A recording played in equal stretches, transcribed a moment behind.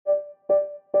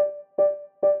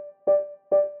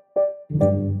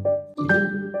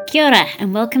Kia ora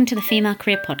and welcome to the Female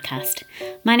Career Podcast.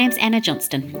 My name's Anna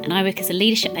Johnston and I work as a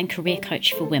leadership and career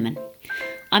coach for women.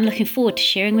 I'm looking forward to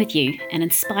sharing with you an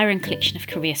inspiring collection of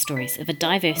career stories of a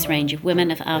diverse range of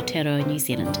women of Aotearoa New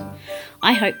Zealand.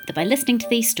 I hope that by listening to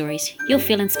these stories, you'll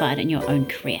feel inspired in your own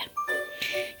career.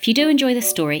 If you do enjoy this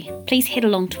story, please head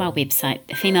along to our website,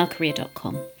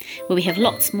 thefemalecareer.com, where we have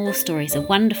lots more stories of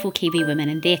wonderful Kiwi women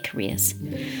and their careers.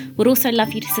 We'd also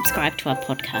love you to subscribe to our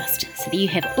podcast so that you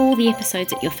have all the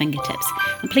episodes at your fingertips,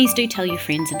 and please do tell your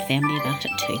friends and family about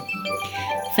it too.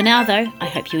 For now though, I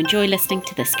hope you enjoy listening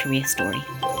to this career story.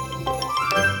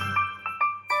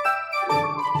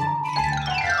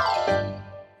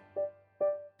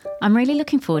 I'm really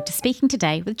looking forward to speaking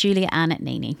today with Julia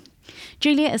Arnott-Neenee.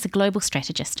 Julia is a global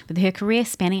strategist with her career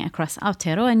spanning across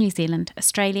Aotearoa New Zealand,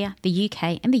 Australia, the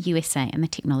UK and the USA in the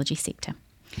technology sector.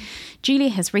 Julia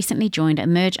has recently joined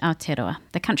Emerge Aotearoa,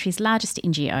 the country's largest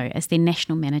NGO, as their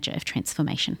National Manager of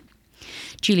Transformation.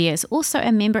 Julia is also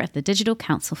a member of the Digital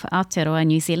Council for Aotearoa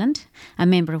New Zealand, a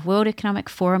member of World Economic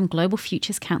Forum Global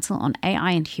Futures Council on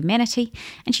AI and Humanity,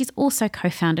 and she's also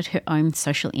co-founded her own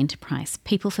social enterprise,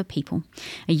 PeopleforPeople,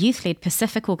 a youth-led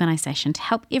Pacific organisation to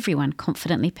help everyone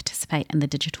confidently participate in the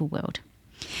digital world.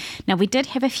 Now, we did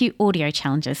have a few audio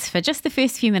challenges for just the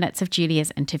first few minutes of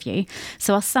Julia's interview,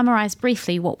 so I'll summarise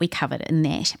briefly what we covered in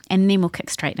that, and then we'll kick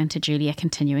straight into Julia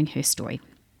continuing her story.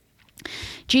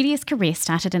 Julia's career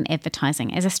started in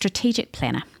advertising as a strategic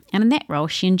planner, and in that role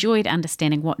she enjoyed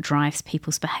understanding what drives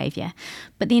people's behaviour,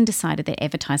 but then decided that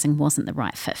advertising wasn't the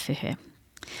right fit for her.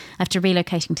 After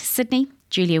relocating to Sydney,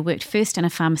 Julia worked first in a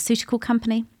pharmaceutical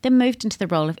company, then moved into the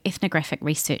role of ethnographic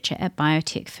researcher at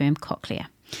biotech firm Cochlear.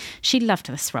 She loved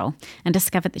this role and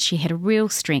discovered that she had a real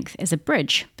strength as a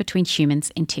bridge between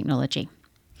humans and technology.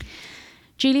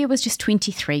 Julia was just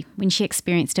 23 when she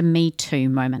experienced a Me Too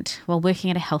moment while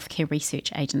working at a healthcare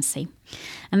research agency,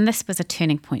 and this was a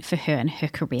turning point for her in her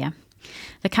career.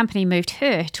 The company moved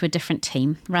her to a different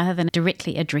team rather than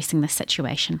directly addressing the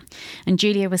situation, and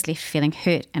Julia was left feeling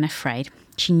hurt and afraid.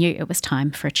 She knew it was time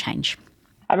for a change.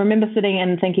 I remember sitting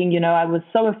and thinking, I was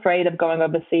so afraid of going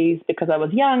overseas because I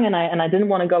was young and I didn't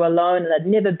want to go alone and I'd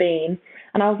never been.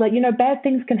 And I was like, bad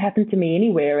things can happen to me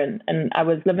anywhere. And I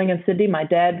was living in Sydney. My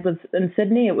dad was in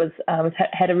Sydney. It was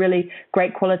had a really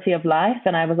great quality of life.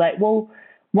 And I was like, well,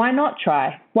 why not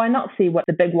try? Why not see what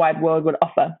the big wide world would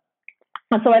offer?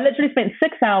 And so I literally spent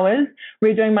 6 hours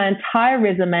redoing my entire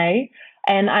resume.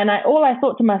 And all I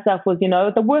thought to myself was,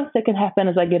 the worst that could happen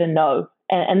is I get a no.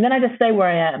 And then I just stay where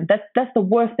I am. That's the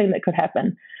worst thing that could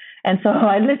happen. And so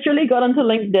I literally got onto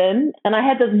LinkedIn and I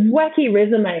had this wacky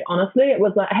resume, honestly. It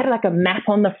was like, I had like a map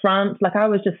on the front. Like I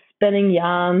was just spinning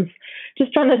yarns,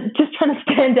 just trying to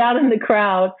stand out in the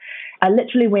crowd. I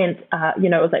literally went, it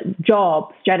was like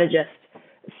job, strategist,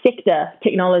 sector,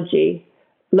 technology,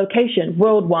 location,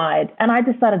 worldwide. And I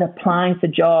just started applying for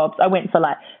jobs. I went for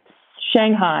like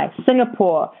Shanghai,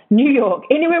 Singapore, New York,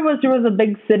 anywhere where there was a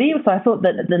big city. So I thought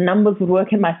that the numbers would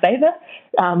work in my favor.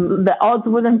 The odds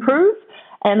would improve.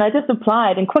 And I just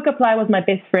applied, and Quick Apply was my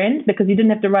best friend because you didn't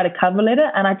have to write a cover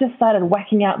letter. And I just started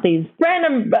whacking out these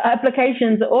random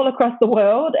applications all across the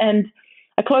world. And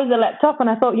I closed the laptop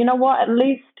and I thought, you know what, at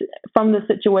least from this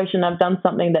situation, I've done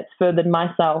something that's furthered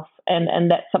myself. And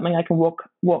that's something I can walk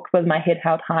with my head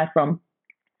held high from.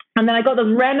 And then I got this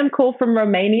random call from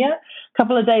Romania a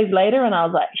couple of days later. And I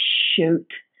was like, shoot,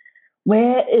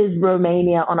 where is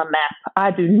Romania on a map?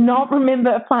 I do not remember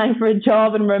applying for a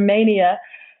job in Romania.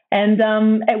 And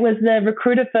it was the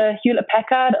recruiter for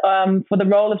Hewlett-Packard for the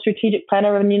role of strategic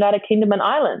planner in the United Kingdom and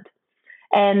Ireland.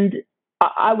 And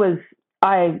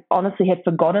I honestly had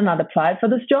forgotten I'd applied for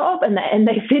this job. And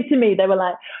they said to me, they were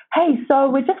like, hey, so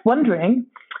we're just wondering,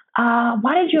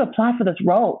 why did you apply for this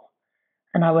role?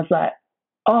 And I was like,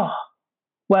 oh,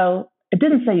 well, it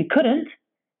didn't say you couldn't.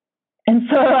 And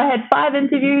so I had 5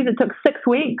 interviews. It took 6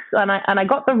 weeks, and I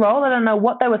got the role. I don't know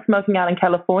what they were smoking out in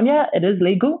California. It is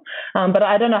legal, but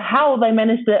I don't know how I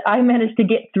managed to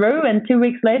get through. And 2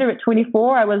 weeks later, at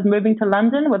 24, I was moving to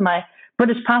London with my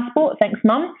British passport. Thanks,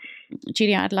 Mum.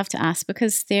 Julia, I'd love to ask,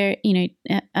 because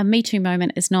a Me Too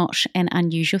moment is not an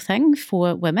unusual thing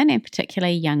for women, and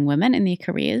particularly young women in their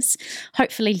careers.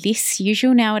 Hopefully less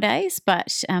usual nowadays,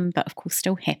 but of course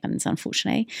still happens,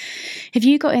 unfortunately. Have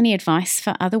you got any advice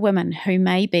for other women who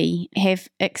maybe have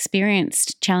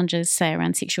experienced challenges, say,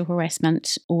 around sexual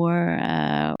harassment or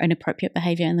inappropriate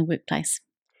behaviour in the workplace?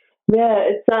 Yeah,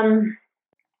 it's I'm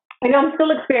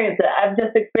still experiencing it. I've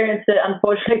just experienced it,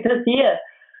 unfortunately, this year.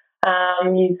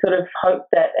 You sort of hope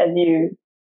that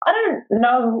I don't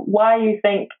know why you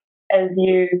think as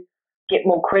you get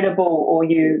more credible, or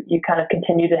you kind of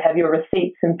continue to have your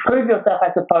receipts and prove yourself,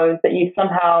 I suppose, that you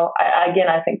somehow, I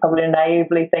think probably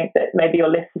naively think that maybe you're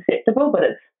less susceptible, but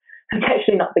it's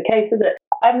actually not the case, is it?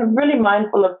 I'm really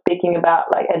mindful of speaking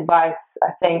about like advice,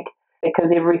 I think,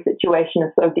 because every situation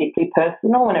is so deeply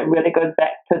personal and it really goes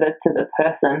back to the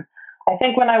person. I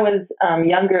think when I was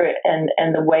younger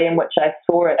and the way in which I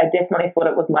saw it, I definitely thought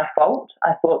it was my fault.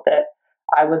 I thought that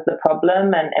I was the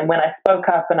problem. And when I spoke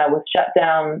up and I was shut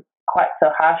down quite so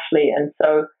harshly and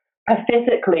so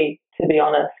pathetically, to be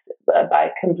honest, by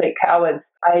complete cowards,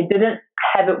 I didn't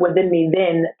have it within me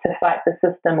then to fight the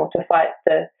system or to fight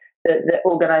the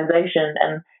organization.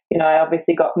 And, I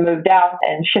obviously got moved out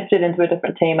and shifted into a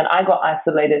different team, and I got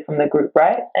isolated from the group,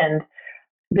 right? And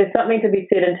there's something to be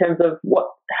said in terms of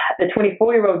what the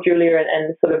 24-year-old Julia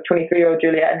and sort of 23-year-old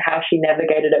Julia and how she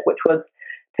navigated it, which was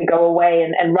to go away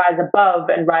and rise above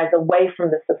and rise away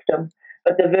from the system.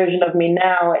 But the version of me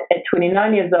now at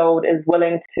 29 years old is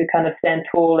willing to kind of stand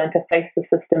tall and to face the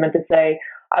system and to say,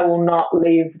 I will not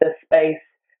leave this space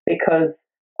because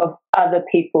of other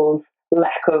people's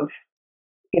lack of,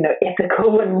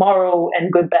 ethical and moral and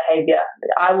good behavior.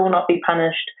 I will not be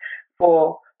punished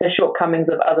for the shortcomings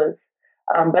of others.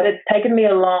 But it's taken me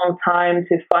a long time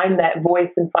to find that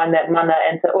voice and find that mana,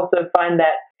 and to also find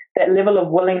that level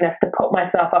of willingness to put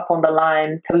myself up on the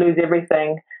line, to lose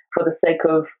everything for the sake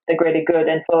of the greater good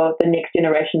and for the next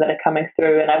generation that are coming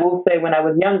through. And I will say, when I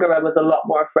was younger, I was a lot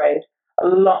more afraid.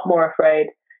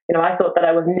 I thought that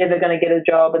I was never going to get a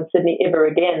job in Sydney ever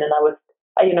again. And I was,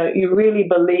 you really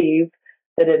believe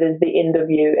that it is the end of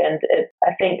you. And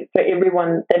I think for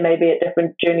everyone, they may be at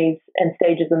different journeys and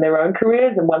stages in their own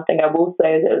careers. And one thing I will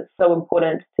say is that it's so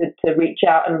important to reach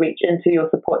out and reach into your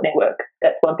support network.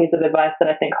 That's one piece of advice that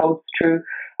I think holds true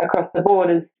across the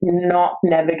board, is not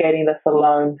navigating this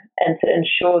alone, and to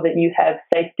ensure that you have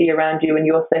safety around you and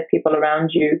your safe people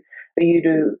around you for you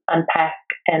to unpack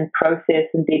and process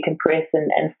and decompress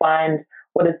and find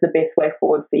what is the best way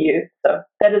forward for you. So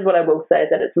that is what I will say, is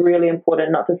that it's really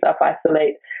important not to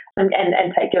self-isolate and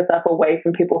take yourself away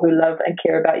from people who love and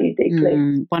care about you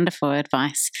deeply. Wonderful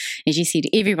advice. As you said,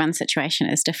 everyone's situation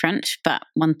is different, but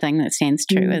one thing that stands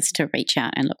true is to reach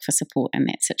out and look for support in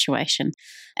that situation.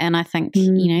 And I think,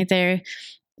 there are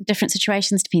different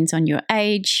situations, depends on your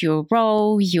age, your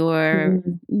role, your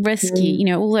risk,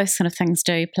 all those sort of things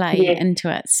do play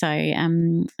into it. So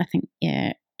I think,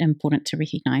 important to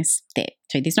recognise that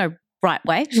too. There's no right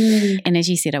way. And as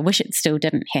you said, I wish it still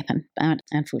didn't happen, but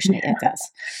unfortunately it does.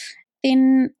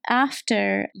 Then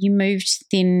after you moved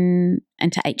then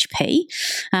into HP,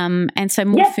 and so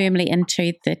more firmly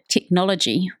into the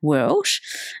technology world,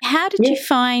 how did you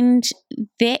find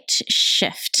that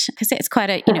shift? Because that's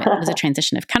quite it was a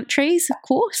transition of countries, of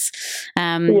course,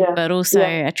 but also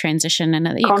a transition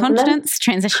in continents,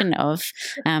 transition of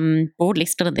broadly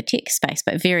still in the tech space,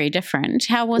 but very different.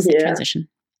 How was the transition?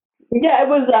 Yeah, it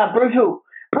was brutal.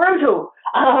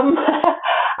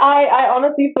 I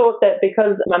honestly thought that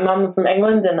because my mum was from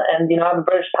England and I have a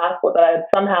British passport, that I had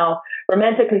somehow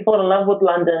romantically fallen in love with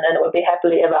London and it would be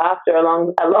happily ever after,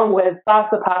 along with far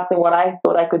surpassing what I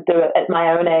thought I could do at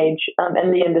my own age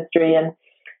in the industry. And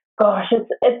gosh,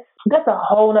 that's a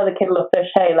whole other kettle of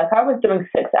fish. Hey, like I was doing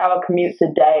 6-hour commutes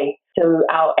a day to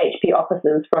our HP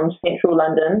offices from central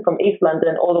London, from East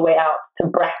London, all the way out to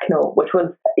Bracknell, which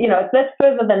was, that's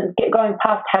further than going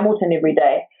past Hamilton every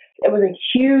day. It was a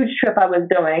huge trip I was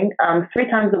doing 3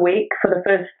 times a week for the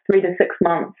first 3 to 6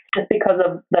 months, just because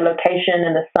of the location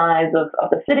and the size of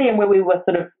the city, and where we were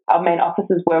sort of, our main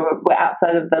offices were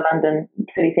outside of the London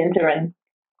city centre. And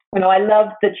I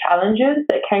loved the challenges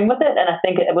that came with it, and I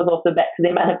think it was also back to the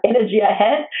amount of energy I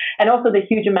had, and also the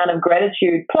huge amount of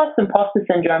gratitude, plus imposter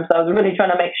syndrome. So I was really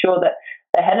trying to make sure that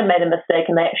they hadn't made a mistake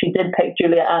and they actually did pick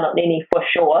Julia Arnott-Neenee for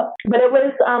sure. But it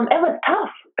was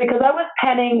tough, because I was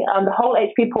panning the whole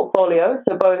HP portfolio,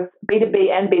 so both B2B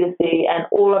and B2C, and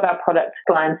all of our product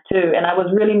lines too. And I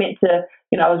was really meant to,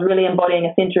 I was really embodying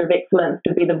a centre of excellence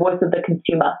to be the voice of the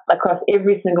consumer across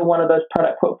every single one of those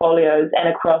product portfolios and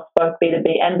across both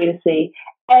B2B and B2C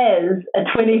as a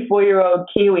 24-year-old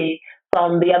Kiwi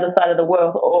from the other side of the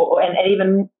world, and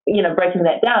even, breaking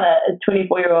that down, a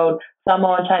 24-year-old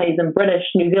Sāmoan, Chinese and British,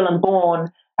 New Zealand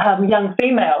born young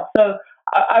female. So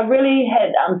I really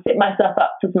had set myself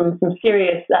up for some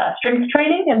serious strength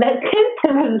training, and that sense,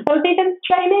 and resilience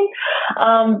training.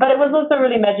 But it was also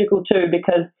really magical too,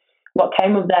 because what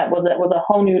came of that was a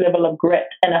whole new level of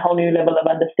grit and a whole new level of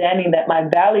understanding that my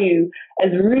value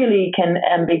is really can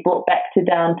be brought back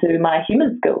down to my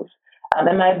human skills.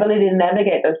 And my ability to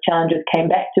navigate those challenges came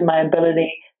back to my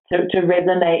ability to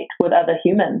resonate with other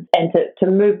humans and to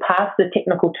move past the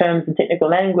technical terms and technical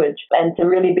language and to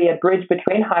really be a bridge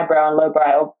between highbrow and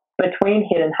lowbrow, or between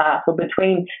head and heart, or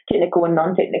between technical and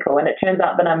non-technical. And it turns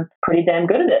out that I'm pretty damn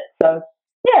good at it. So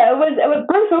yeah, it was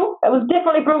brutal. It was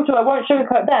definitely brutal. I won't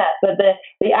sugarcoat that. But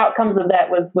the outcomes of that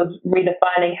was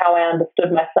redefining how I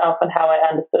understood myself and how I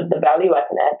understood the value I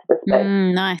can add to the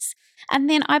space. Nice. And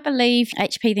then I believe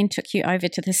HP then took you over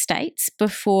to the States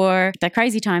before the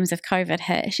crazy times of COVID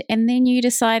hit, and then you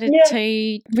decided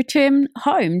to return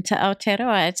home to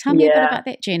Aotearoa. Tell me a bit about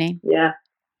that journey.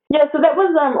 Yeah, so that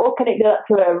was all connected up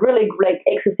to a really great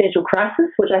existential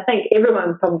crisis, which I think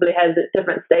everyone probably has at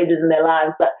different stages in their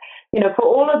lives. But, you know, for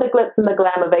all of the glitz and the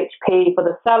glam of HP, for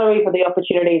the salary, for the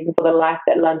opportunities, and for the life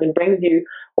that London brings you,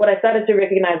 what I started to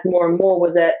recognize more and more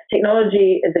was that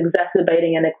technology is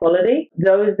exacerbating inequality.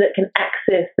 Those that can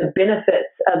access the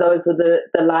benefits are those with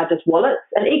the largest wallets.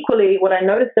 And equally, what I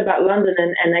noticed about London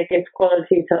and I guess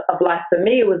quality of life for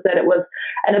me was that it was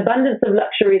an abundance of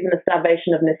luxuries and a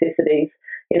starvation of necessities.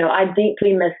 You know, I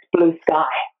deeply missed blue sky.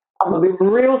 I'm going to be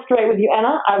real straight with you,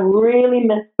 Anna. I really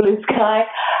missed blue sky.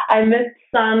 I missed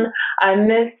sun. I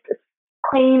missed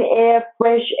clean air,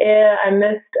 fresh air. I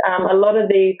missed a lot of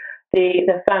the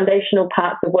foundational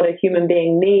parts of what a human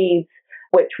being needs,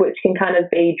 which can kind of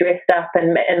be dressed up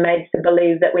and made to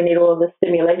believe that we need all of the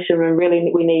stimulation when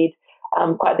really we need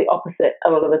quite the opposite a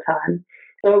lot of the time.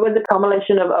 So it was a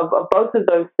combination of both of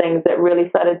those things that really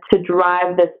started to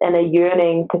drive this inner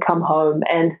yearning to come home.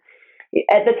 And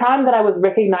at the time that I was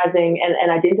recognizing and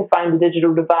identifying the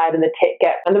digital divide and the tech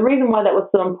gap, and the reason why that was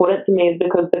so important to me is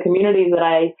because the communities that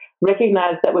I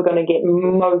recognized that were going to get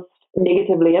most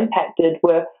negatively impacted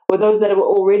were those that were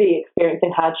already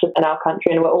experiencing hardship in our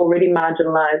country and were already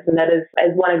marginalized. And that is,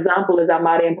 as one example, is our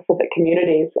Māori and Pacific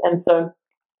communities. And so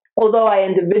although I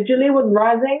individually was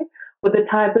rising with the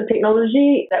type of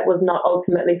technology, that was not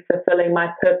ultimately fulfilling my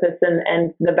purpose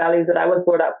and the values that I was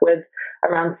brought up with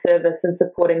around service and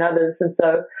supporting others. And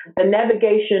so the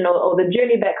navigation or the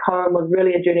journey back home was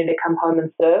really a journey to come home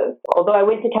and serve. Although I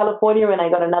went to California and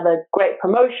I got another great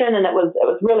promotion and it was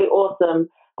really awesome,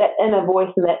 that inner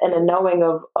voice and that inner knowing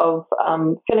of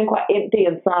feeling quite empty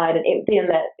inside and empty in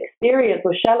that experience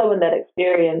or shallow in that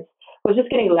experience was just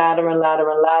getting louder and louder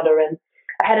and louder. And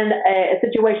I had a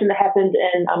situation that happened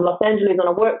in Los Angeles on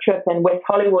a work trip in West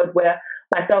Hollywood where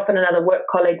myself and another work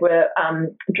colleague were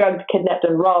drugged, kidnapped,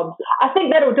 and robbed. I think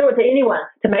that'll do it to anyone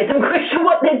to make them question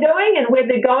what they're doing and where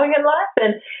they're going in life.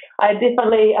 And I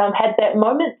definitely had that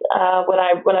moment when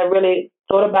I really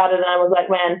thought about it, and I was like,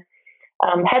 man,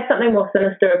 had something more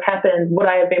sinister have happened, would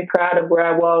I have been proud of where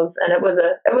I was? And it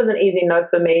was an easy no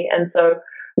for me. And so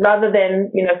rather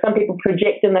than, you know, some people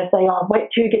project and they say, oh,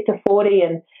 wait till you get to 40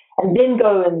 and then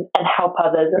go and help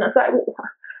others. And it's like,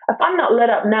 if I'm not lit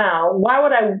up now, why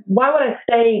would I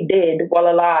stay dead while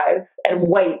alive and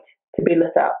wait to be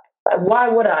lit up? Like, why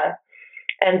would I?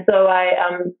 And so I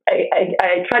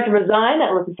tried to resign.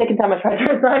 It was the second time I tried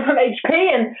to resign from HP,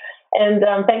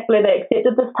 and thankfully they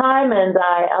accepted this time. And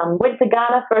I went to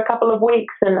Ghana for a couple of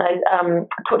weeks, and I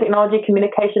taught technology,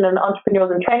 communication, and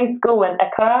entrepreneurs in training school in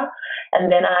Accra. And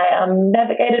then I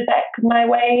navigated back my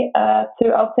way to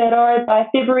Aotearoa by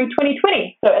February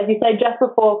 2020. So as you say, just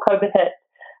before COVID hit,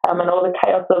 and all the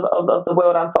chaos of the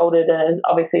world unfolded, and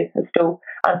obviously it's still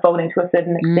unfolding to a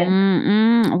certain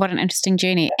extent. What an interesting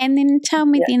journey. And then tell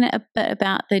me then a bit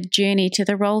about the journey to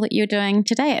the role that you're doing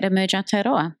today at Emerge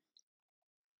Aotearoa.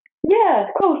 Yeah,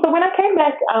 cool. So when I came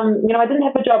back, I didn't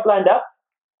have a job lined up.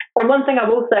 And one thing I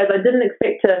will say is I didn't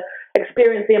expect to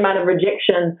experience the amount of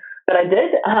rejection that I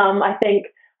did. I think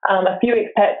a few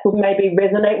expats will maybe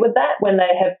resonate with that when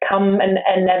they have come and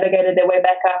navigated their way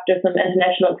back after some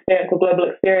international experience or global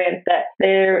experience, that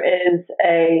there is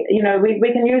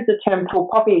we can use the term tall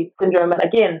poppy syndrome. And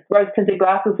again, rose-tinted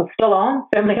glasses are still on,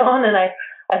 firmly on. And I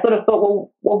sort of thought,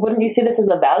 well, wouldn't you see this as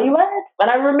a value add? And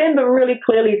I remember really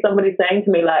clearly somebody saying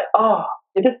to me like, oh,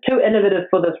 you're just too innovative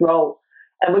for this role.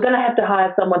 And we're going to have to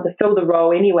hire someone to fill the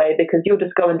role anyway, because you'll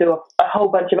just go and do a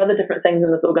whole bunch of other different things in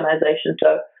this organization.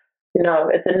 So,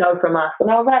 it's a no from us. And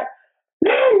I was like,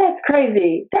 man, that's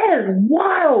crazy. That is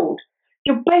wild.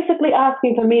 You're basically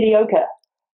asking for mediocre,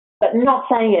 but not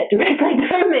saying it directly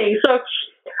to me. So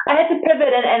I had to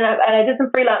pivot and I did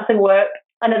some freelancing work.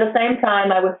 And at the same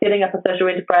time, I was setting up a social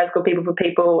enterprise called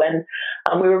People4People, and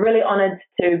we were really honoured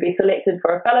to be selected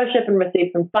for a fellowship and receive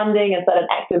some funding and started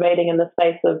activating in the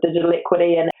space of digital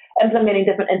equity. And implementing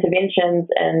different interventions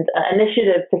and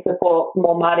initiatives to support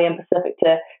more Māori and Pacific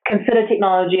to consider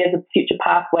technology as a future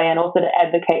pathway, and also to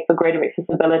advocate for greater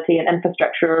accessibility and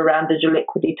infrastructure around digital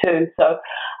equity too. So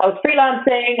I was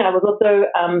freelancing. I was also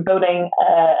building,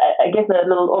 a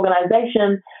little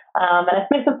organization. And I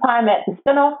spent some time at the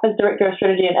spin-off as Director of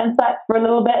Strategy and Insights for a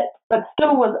little bit, but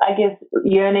still was,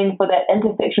 yearning for that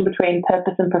intersection between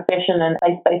purpose and profession and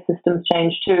place-based systems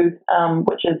change too,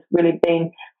 which has really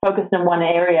been focused in one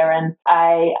area. And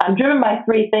I'm driven by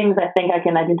three things I think I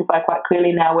can identify quite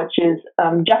clearly now, which is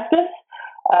justice,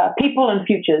 people, and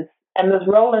futures. And this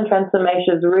role in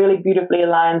transformation really beautifully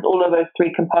aligns all of those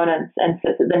three components and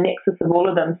sits at the nexus of all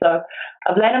of them. So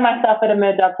I've landed myself at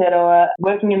Aotearoa,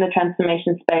 working in the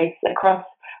transformation space across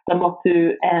the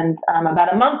motu, and I'm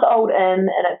about a month old in,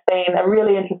 and it's been a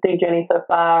really interesting journey so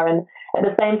far. And at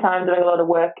the same time, doing a lot of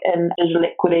work in digital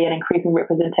equity and increasing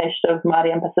representation of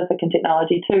Māori and Pacific in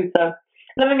technology too. So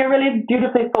living a really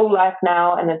beautifully full life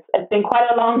now, and it's been quite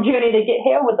a long journey to get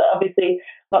here, with obviously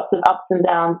lots of ups and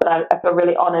downs, but I feel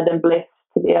really honoured and blessed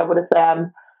to be able to say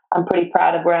I'm pretty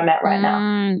proud of where I'm at right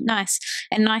now. Nice.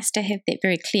 And nice to have that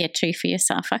very clear too for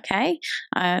yourself. Okay.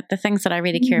 The things that I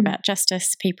really care about,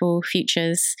 justice, people,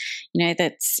 futures,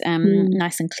 that's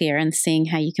nice and clear, and seeing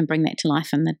how you can bring that to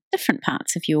life in the different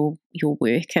parts of your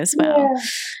work as well. Yeah.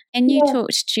 And you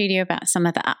talked, Julia, about some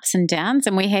of the ups and downs,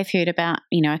 and we have heard about,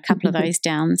 a couple of those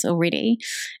downs already.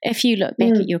 If you look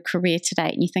back at your career to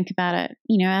date and you think about it,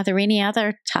 are there any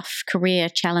other tough career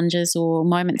challenges or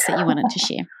moments that you wanted to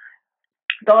share?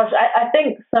 Gosh, I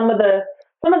think some of the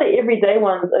everyday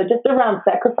ones are just around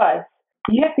sacrifice.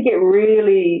 You have to get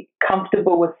really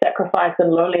comfortable with sacrifice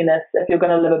and loneliness if you're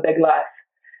going to live a big life.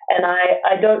 And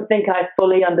I don't think I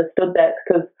fully understood that,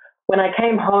 because when I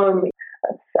came home,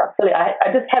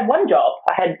 I just had one job.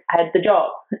 I had the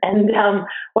job. And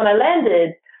when I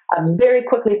landed, I very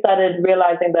quickly started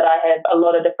realizing that I had a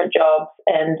lot of different jobs.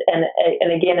 And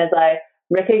again, as I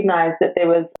recognized that there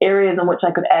was areas in which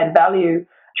I could add value,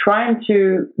 trying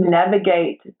to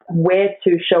navigate where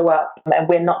to show up and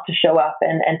where not to show up,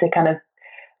 and to kind of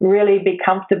really be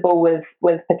comfortable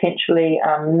with potentially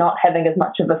not having as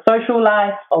much of a social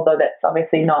life, although that's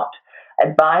obviously not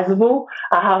advisable.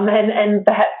 And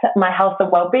perhaps my health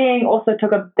and well-being also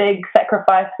took a big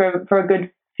sacrifice for a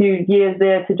good few years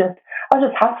there. I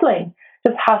was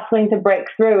just hustling to break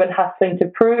through, and hustling to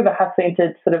prove, and hustling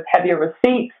to sort of have your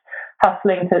receipts,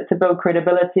 hustling to build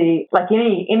credibility, like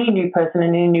any new person in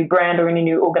any new brand or any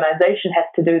new organization has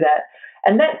to do that.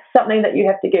 And that's something that you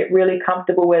have to get really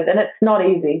comfortable with. And it's not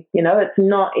easy, it's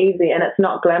not easy, and it's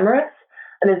not glamorous.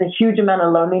 And there's a huge amount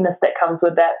of loneliness that comes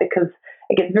with that, because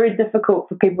it gets very difficult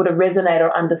for people to resonate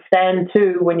or understand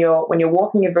too, when you're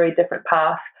walking a very different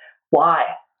path. Why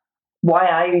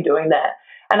are you doing that?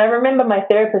 And I remember my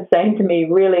therapist saying to me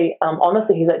really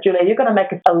honestly, he's like, Julia, you're going to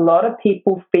make a lot of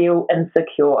people feel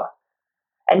insecure.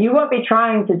 And you won't be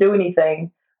trying to do anything,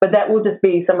 but that will just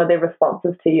be some of their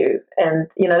responses to you. And,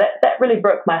 that really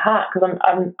broke my heart, because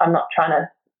I'm not trying to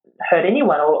hurt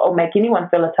anyone or make anyone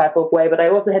feel a type of way, but I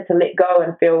also had to let go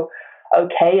and feel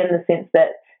okay, in the sense that,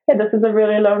 this is a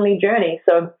really lonely journey.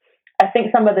 So I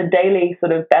think some of the daily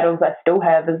sort of battles I still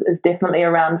have is definitely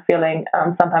around feeling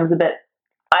sometimes a bit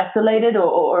isolated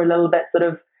or a little bit sort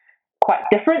of quite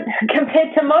different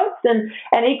compared to most, and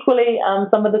equally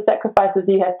some of the sacrifices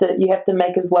you have to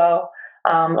make as well.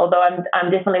 Although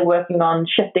I'm definitely working on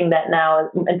shifting that now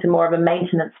into more of a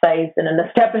maintenance phase than an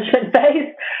establishment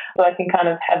phase, so I can kind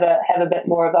of have a bit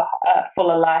more of a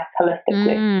fuller life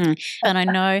holistically. And I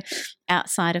know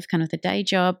outside of kind of the day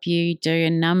job, you do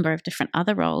a number of different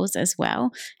other roles as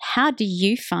well. How do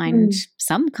you find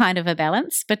some kind of a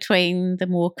balance between the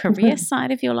more career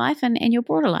side of your life and your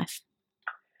broader life?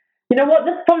 You know what?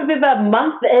 This is probably about a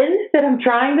month in that I'm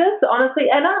trying this, honestly,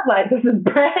 Anna. This is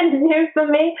brand new for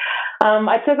me.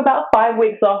 I took about 5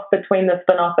 weeks off between the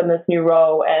spin-off and this new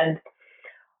role, and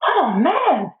oh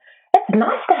man, it's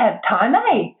nice to have time,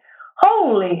 eh?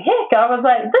 Holy heck, I was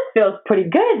like, this feels pretty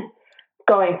good.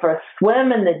 Going for a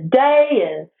swim in the day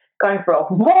and going for a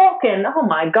walk, and oh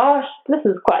my gosh, this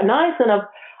is quite nice. And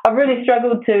I've really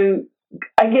struggled to,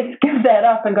 give that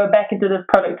up and go back into this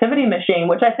productivity machine,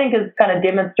 which I think has kind of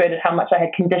demonstrated how much I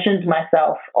had conditioned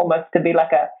myself almost to be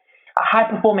like a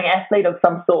high-performing athlete of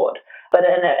some sort, but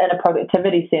in a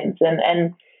productivity sense.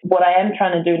 And what I am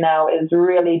trying to do now is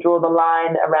really draw the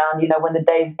line around, when the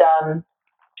day's done,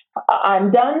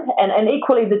 I'm done. And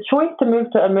equally, the choice to move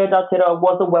to Aotearoa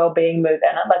was a well-being move,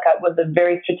 and it was a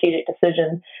very strategic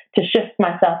decision to shift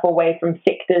myself away from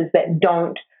sectors that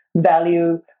don't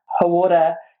value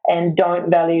hauora and don't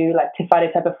value, like te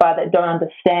whare type of whare, that don't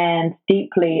understand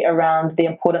deeply around the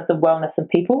importance of wellness in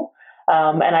people.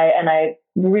 And I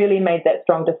really made that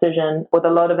strong decision with a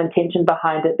lot of intention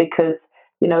behind it because,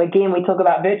 again, we talk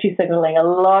about virtue signaling. A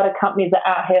lot of companies are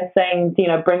out here saying,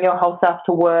 bring your whole self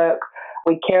to work.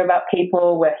 We care about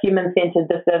people. We're human-centered,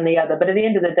 this and the other. But at the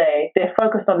end of the day, they're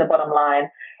focused on the bottom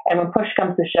line. And when push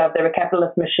comes to shove, they're a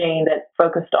capitalist machine that's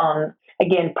focused on,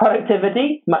 again,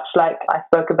 productivity, much like I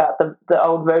spoke about the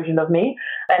old version of me.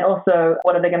 And also,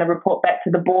 what are they going to report back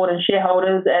to the board and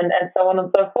shareholders and so on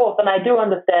and so forth. And I do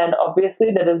understand,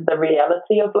 obviously, that is the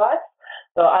reality of life.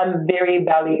 So I'm very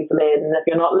values-led. And if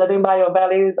you're not living by your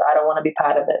values, I don't want to be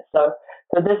part of it. So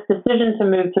this decision to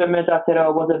move to Emerge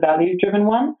Aotearoa was a values-driven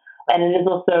one. And it has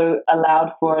also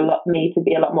allowed for me to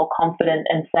be a lot more confident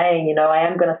in saying, I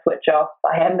am going to switch off.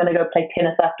 I am going to go play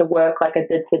tennis after work like I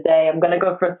did today. I'm going to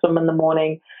go for a swim in the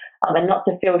morning, and not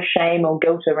to feel shame or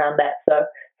guilt around that. So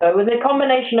it was a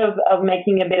combination of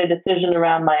making a better decision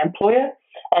around my employer,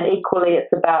 and equally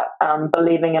it's about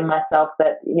believing in myself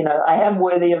that, I am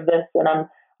worthy of this, and I'm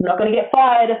not going to get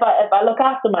fired if I look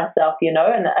after myself,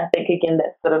 And I think, again,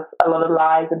 that's sort of a lot of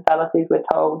lies and fallacies we're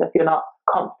told. If you're not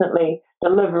constantly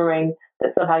delivering,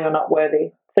 that somehow you're not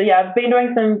worthy. So yeah, I've been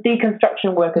doing some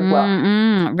deconstruction work as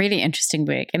well. Really interesting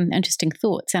work and interesting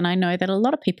thoughts. And I know that a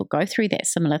lot of people go through that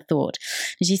similar thought.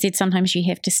 As you said, sometimes you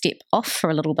have to step off for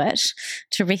a little bit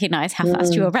to recognise how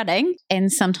fast you are running.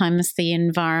 And sometimes the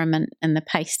environment and the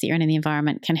pace that you're in the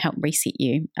environment can help reset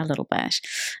you a little bit.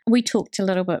 We talked a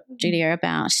little bit, Julia,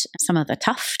 about some of the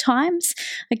tough times.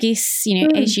 I guess,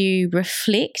 as you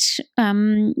reflect,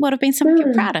 what have been some of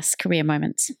your proudest career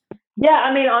moments? Yeah,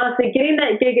 I mean, honestly, getting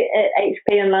that gig at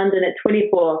HP in London at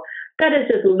 24, that is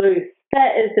just loose.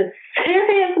 That is just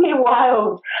seriously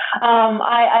wild.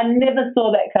 I never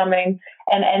saw that coming.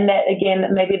 And that, again,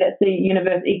 maybe that's the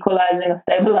universe equalizing or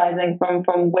stabilizing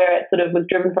from where it sort of was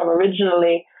driven from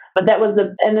originally. But that was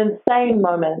an insane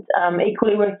moment.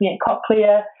 Equally working at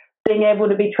Cochlear, being able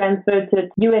to be transferred to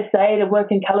USA to work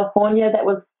in California, that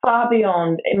was far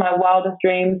beyond in my wildest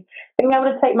dreams. Being able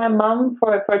to take my mum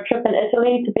for a trip in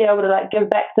Italy to be able to give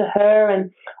back to her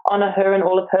and honour her and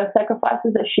all of her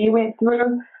sacrifices that she went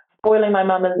through. Spoiling my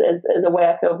mum is a way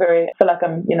I feel like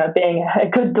I'm, being a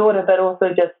good daughter, but also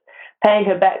just paying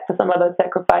her back for some of those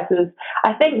sacrifices.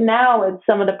 I think now it's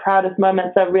some of the proudest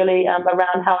moments are really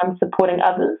around how I'm supporting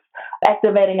others,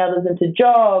 activating others into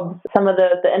jobs, some of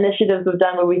the initiatives we've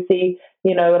done where we see,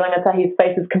 rangatahi's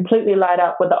faces completely light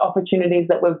up with the opportunities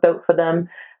that we've built for them,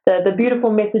 the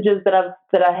beautiful messages that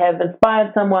I have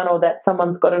inspired someone, or that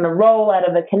someone's gotten a role out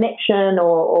of a connection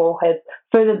or has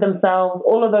furthered themselves.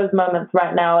 All of those moments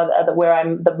right now are where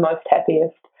I'm the most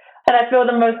happiest. And I feel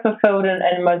the most fulfilled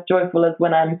and most joyful is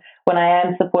when I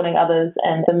am supporting others,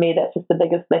 and for me that's just the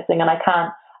biggest blessing. And I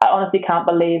honestly can't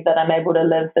believe that I'm able to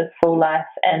live this full life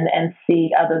and see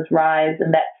others rise,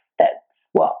 and that's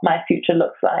what my future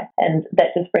looks like, and that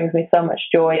just brings me so much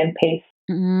joy and peace.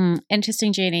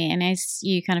 Interesting journey, and as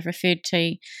you kind of referred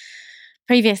to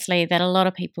previously, that a lot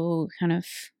of people kind of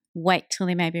wait till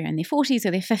they maybe are in their 40s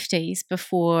or their 50s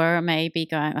before maybe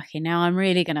going, okay, now I'm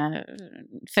really going to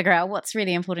figure out what's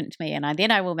really important to me, and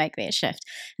then I will make that shift.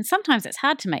 And sometimes it's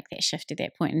hard to make that shift at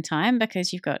that point in time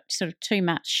because you've got sort of too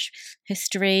much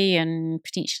history and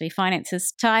potentially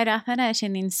finances tied up in it.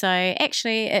 And then so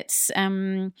actually it's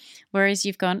whereas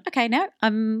you've gone, okay, no,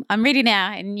 I'm ready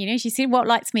now, and she said what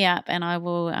lights me up, and I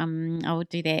will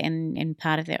do that. And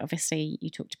part of that, obviously, you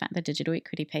talked about the digital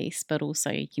equity piece, but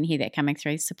also you can hear that coming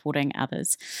through, supporting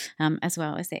others as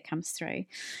well as that comes through.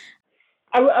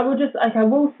 I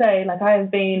will say,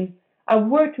 I've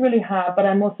worked really hard, but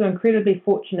I'm also incredibly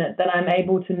fortunate that I'm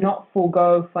able to not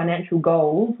forego financial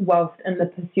goals whilst in the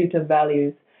pursuit of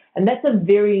values. And that's a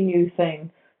very new thing.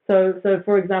 So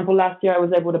for example, last year I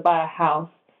was able to buy a house.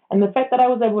 And the fact that I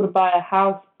was able to buy a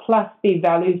house plus be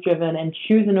values driven and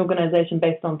choose an organization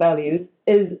based on values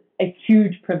is a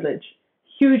huge privilege.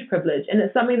 Huge privilege. And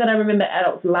it's something that I remember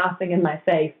adults laughing in my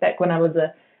face back when I was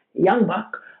a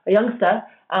youngster,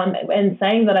 and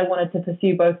saying that I wanted to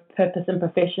pursue both purpose and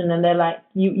profession. And they're like,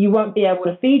 you won't be able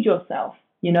to feed yourself.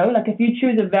 If you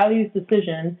choose a values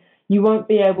decision, you won't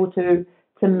be able to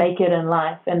make it in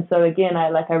life. And so again, I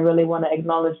really want to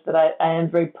acknowledge that I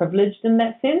am very privileged in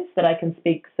that sense, that I can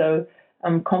speak so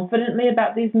confidently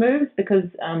about these moves, because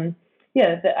I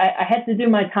had to do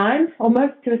my time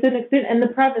almost to a certain extent in the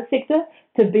private sector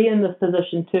to be in this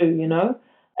position too,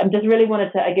 I just really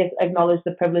wanted to, I guess, acknowledge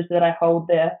the privilege that I hold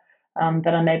there,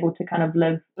 that I'm able to kind of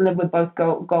live with both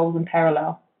goals in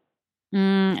parallel.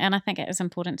 And I think it is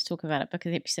important to talk about it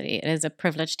because it is a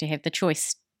privilege to have the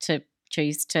choice to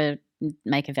choose to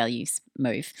make a values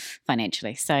move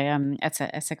financially. So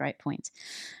it's a great point.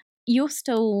 You're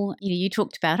still, you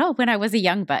talked about, when I was a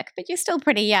young buck, but you're still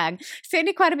pretty young,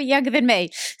 certainly quite a bit younger than me.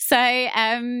 So,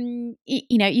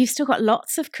 you've still got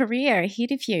lots of career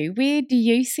ahead of you. Where do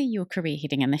you see your career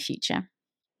heading in the future?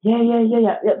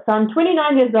 Yeah. So I'm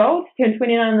 29 years old, turned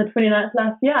 29 on the 29th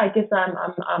last year. I guess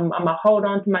I'm a hold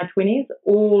on to my 20s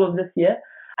all of this year.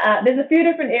 There's a few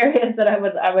different areas that I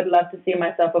would love to see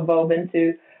myself evolve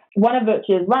into. One of which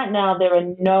is right now there are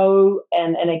no,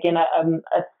 and again,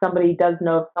 if somebody does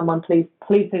know of someone, please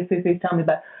tell me.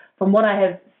 But from what I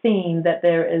have seen, that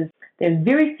there's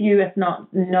very few, if not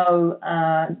no,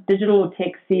 digital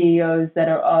tech CEOs that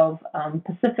are of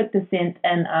Pacific descent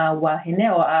and are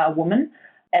whānau or are women,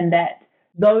 and that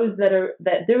those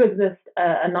that do exist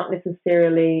are not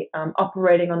necessarily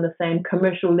operating on the same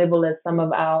commercial level as some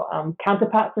of our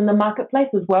counterparts in the marketplace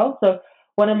as well. So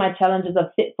one of my challenges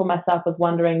I've set for myself was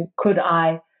wondering, could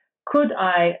I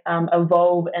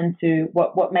evolve into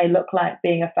what may look like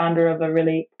being a founder of a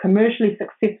really commercially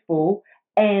successful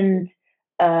and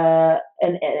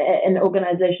an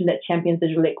organization that champions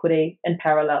digital equity in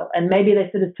parallel. And maybe they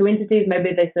sit as two entities,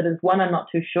 maybe they sit as one, I'm not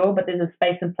too sure, but there's a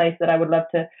space in place that I would love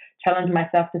to challenge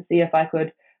myself to see if I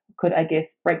could I guess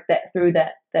break that through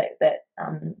that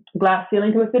glass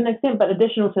ceiling to a certain extent. But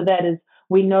additional to that is,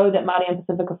 we know that Māori and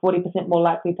Pacific are 40% more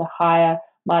likely to hire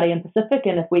Māori and Pacific,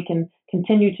 and if we can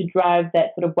continue to drive that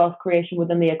sort of wealth creation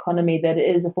within the economy, that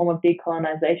it is a form of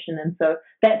decolonization. And so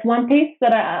that's one piece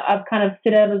that I've kind of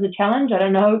set out as a challenge. I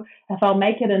don't know if I'll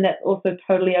make it, and that's also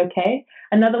totally okay.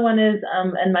 Another one is,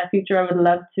 in my future, I would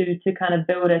love to kind of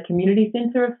build a community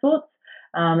center of sorts.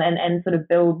 And sort of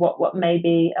build what may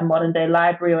be a modern day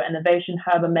library or innovation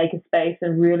hub, a makerspace,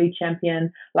 and really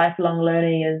champion lifelong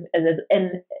learning is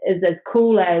as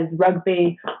cool as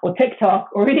rugby or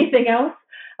TikTok or anything else.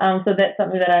 So that's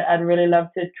something that I'd really love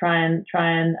to try and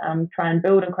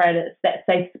build and create that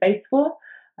safe space for.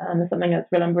 It's something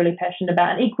I'm really passionate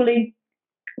about, and equally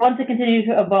want to continue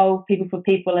to evolve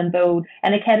People and build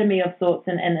an academy of sorts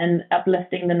and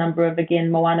uplifting the number of, again,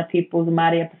 Moana peoples,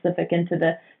 Māori and Pacific into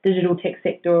the digital tech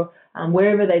sector,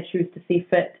 wherever they choose to see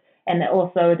fit. And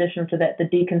also, additional to that, the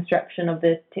deconstruction of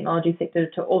the technology sector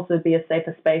to also be a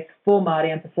safer space for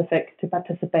Māori and Pacific to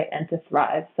participate and to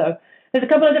thrive. So there's a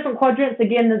couple of different quadrants.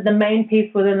 Again, the main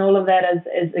piece within all of that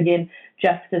is again,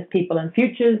 justice, people and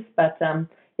futures. But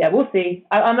yeah, we'll see.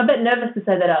 I'm a bit nervous to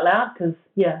say that out loud because,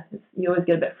 you always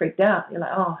get a bit freaked out. You're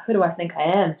like, who do I think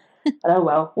I am? But oh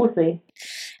well, we'll see.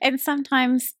 And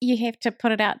sometimes you have to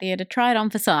put it out there to try it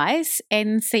on for size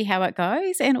and see how it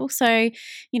goes. And also,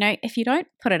 if you don't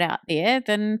put it out there,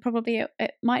 then probably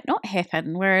it might not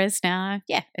happen. Whereas now,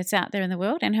 it's out there in the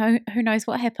world, and who knows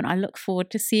what happened. I look forward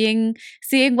to seeing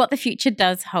what the future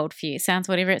does hold for you. It sounds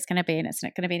whatever it's going to be, and it's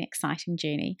going to be an exciting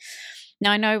journey.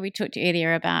 Now, I know we talked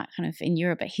earlier about kind of, and you're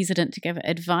a bit hesitant to give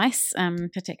advice,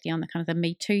 particularly on the kind of the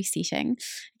Me Too setting.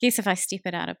 I guess if I step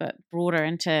it out a bit broader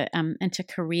into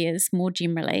careers more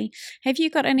generally, have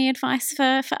you got any advice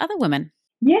for other women?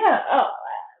 Yeah,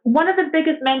 one of the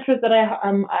biggest mantras that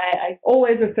I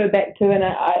always refer back to, and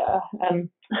I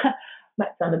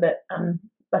might sound a bit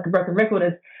like a broken record,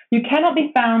 is you cannot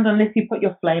be found unless you put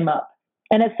your flame up.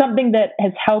 And it's something that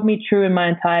has held me true in my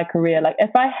entire career. Like,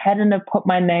 if I hadn't have put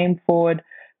my name forward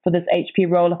for this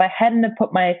HP role, if I hadn't have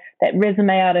put that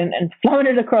resume out and flown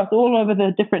it across all over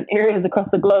the different areas across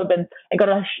the globe and got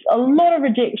a lot of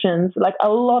rejections,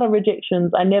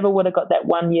 I never would have got that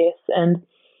one yes. And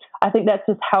I think that's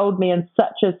just held me in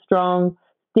such a strong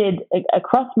stead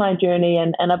across my journey.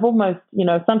 And I've almost,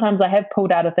 sometimes I have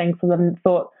pulled out of things because I've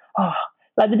thought,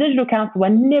 like the Digital Council, I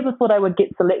never thought I would get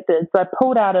selected. So I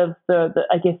pulled out of the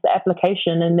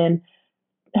application, and then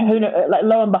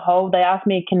lo and behold, they asked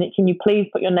me, can you please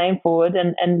put your name forward?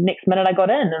 And next minute I got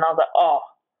in, and I was like,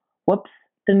 whoops,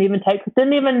 didn't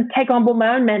even take on board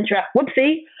my own mantra.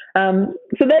 Whoopsie.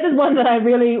 So that is one that I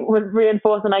really would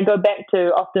reinforce, and I go back to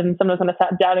often. Sometimes when I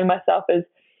start doubting myself, is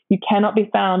you cannot be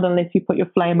found unless you put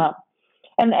your flame up.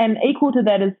 And equal to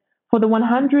that is, for the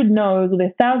 100 no's or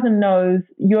the 1,000 no's,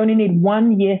 you only need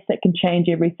one yes that can change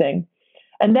everything.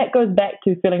 And that goes back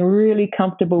to feeling really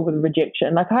comfortable with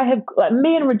rejection.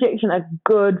 Me and rejection are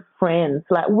good friends.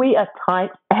 Like, we are tight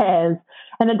as,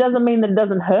 and it doesn't mean that it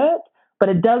doesn't hurt, but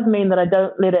it does mean that I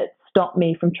don't let it stop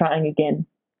me from trying again.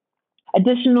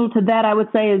 Additional to that, I would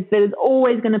say, is there's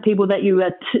always going to be people that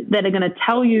that are going to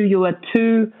tell you are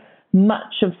too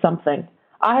much of something.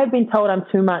 I have been told I'm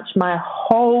too much my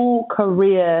whole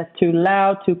career, too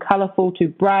loud, too colorful, too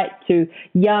bright, too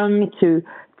young, too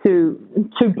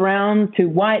brown, too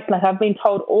white. Like, I've been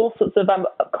told all sorts of,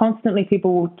 constantly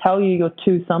people will tell you you're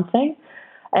too something.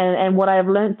 And what I've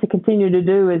learned to continue to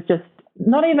do is just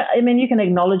not even, I mean, you can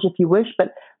acknowledge if you wish,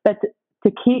 but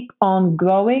to keep on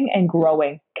growing and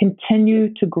growing,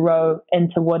 continue to grow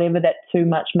into whatever that too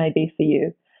much may be for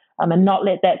you. And not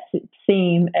let that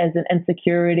seem as an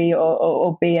insecurity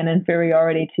or be an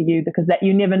inferiority to you, because that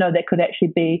you never know, that could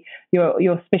actually be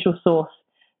your special source,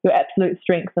 your absolute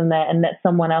strength in that, and that's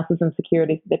someone else's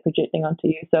insecurities that they're projecting onto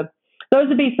you. So those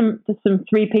would be some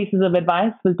 3 pieces of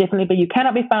advice. Would definitely be, you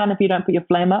cannot be found if you don't put your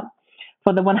flame up.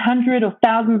 For the 100 or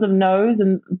thousands of no's,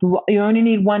 and you only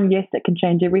need one yes that can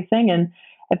change everything. And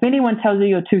if anyone tells you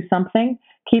you're too something,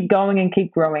 keep going and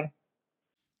keep growing.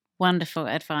 Wonderful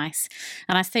advice.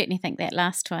 And I certainly think that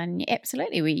last one,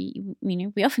 absolutely,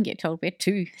 we often get told we're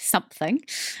too something.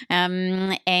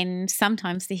 And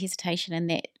sometimes the hesitation in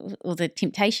that, or the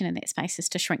temptation in that space, is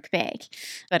to shrink back,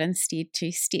 but instead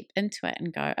to step into it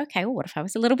and go, okay, well, what if I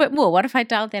was a little bit more? What if I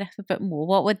dialed that up a bit more?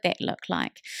 What would that look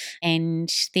like?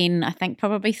 And then I think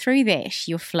probably through that,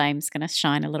 your flame's going to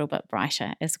shine a little bit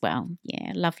brighter as well.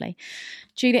 Yeah, lovely.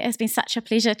 Julia, it has been such a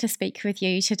pleasure to speak with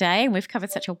you today. And we've covered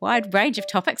such a wide range of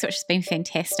topics, which has been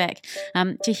fantastic.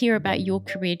 To hear about your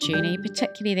career journey,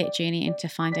 particularly that journey into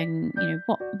finding,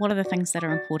 what are the things that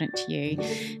are important to you?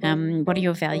 What are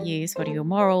your values? What are your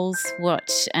morals?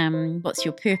 What's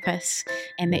your purpose?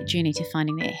 And that journey to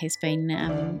finding that has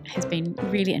been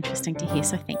really interesting to hear.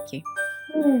 So thank you.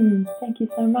 Thank you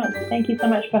so much. Thank you so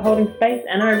much for holding space,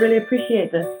 and I really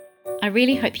appreciate this. I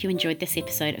really hope you enjoyed this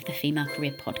episode of the Female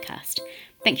Career Podcast.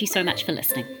 Thank you so much for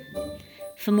listening.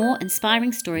 For more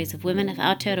inspiring stories of women of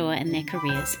Aotearoa and their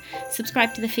careers,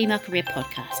 subscribe to the Female Career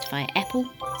Podcast via Apple,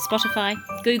 Spotify,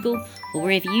 Google, or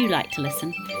wherever you like to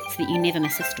listen, so that you never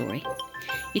miss a story.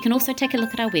 You can also take a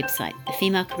look at our website,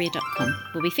 thefemalecareer.com,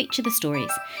 where we feature the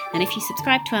stories, and if you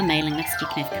subscribe to our mailing list, you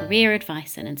can have career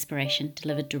advice and inspiration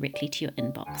delivered directly to your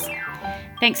inbox.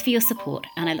 Thanks for your support,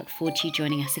 and I look forward to you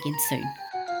joining us again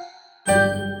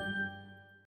soon.